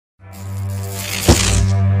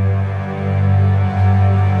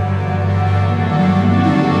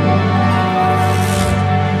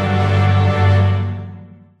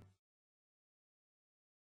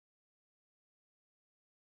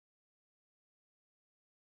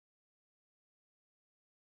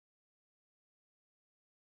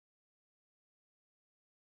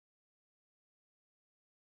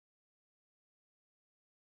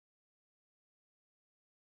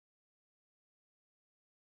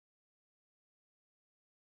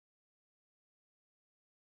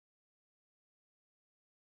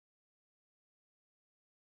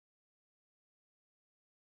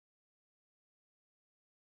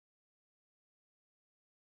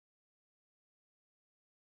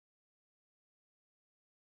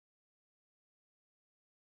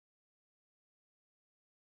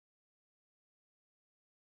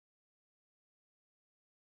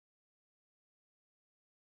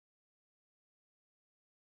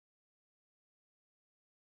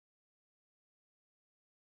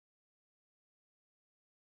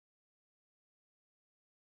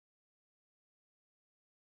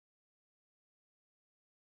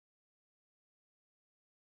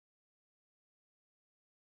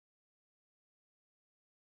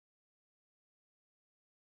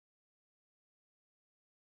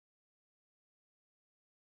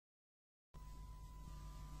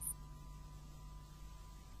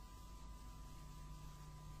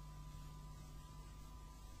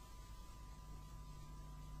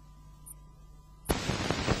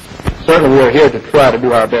certainly we're here to try to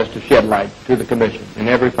do our best to shed light to the Commission in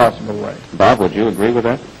every possible way. Bob, would you agree with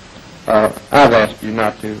that? I've asked you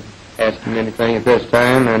not to ask him anything at this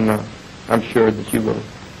time, and I'm sure that you will.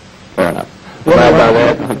 Fair enough. Will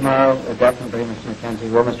tomorrow, definitely, Mr.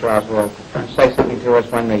 McKenzie. Will Mr. Oswald say something to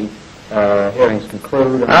us when the hearings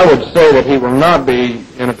conclude? I would say that he will not be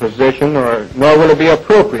in a position, nor will it be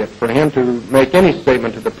appropriate for him to make any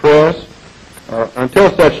statement to the press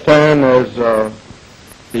until such time as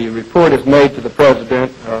the report is made to the President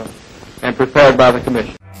and prepared by the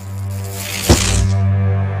Commission.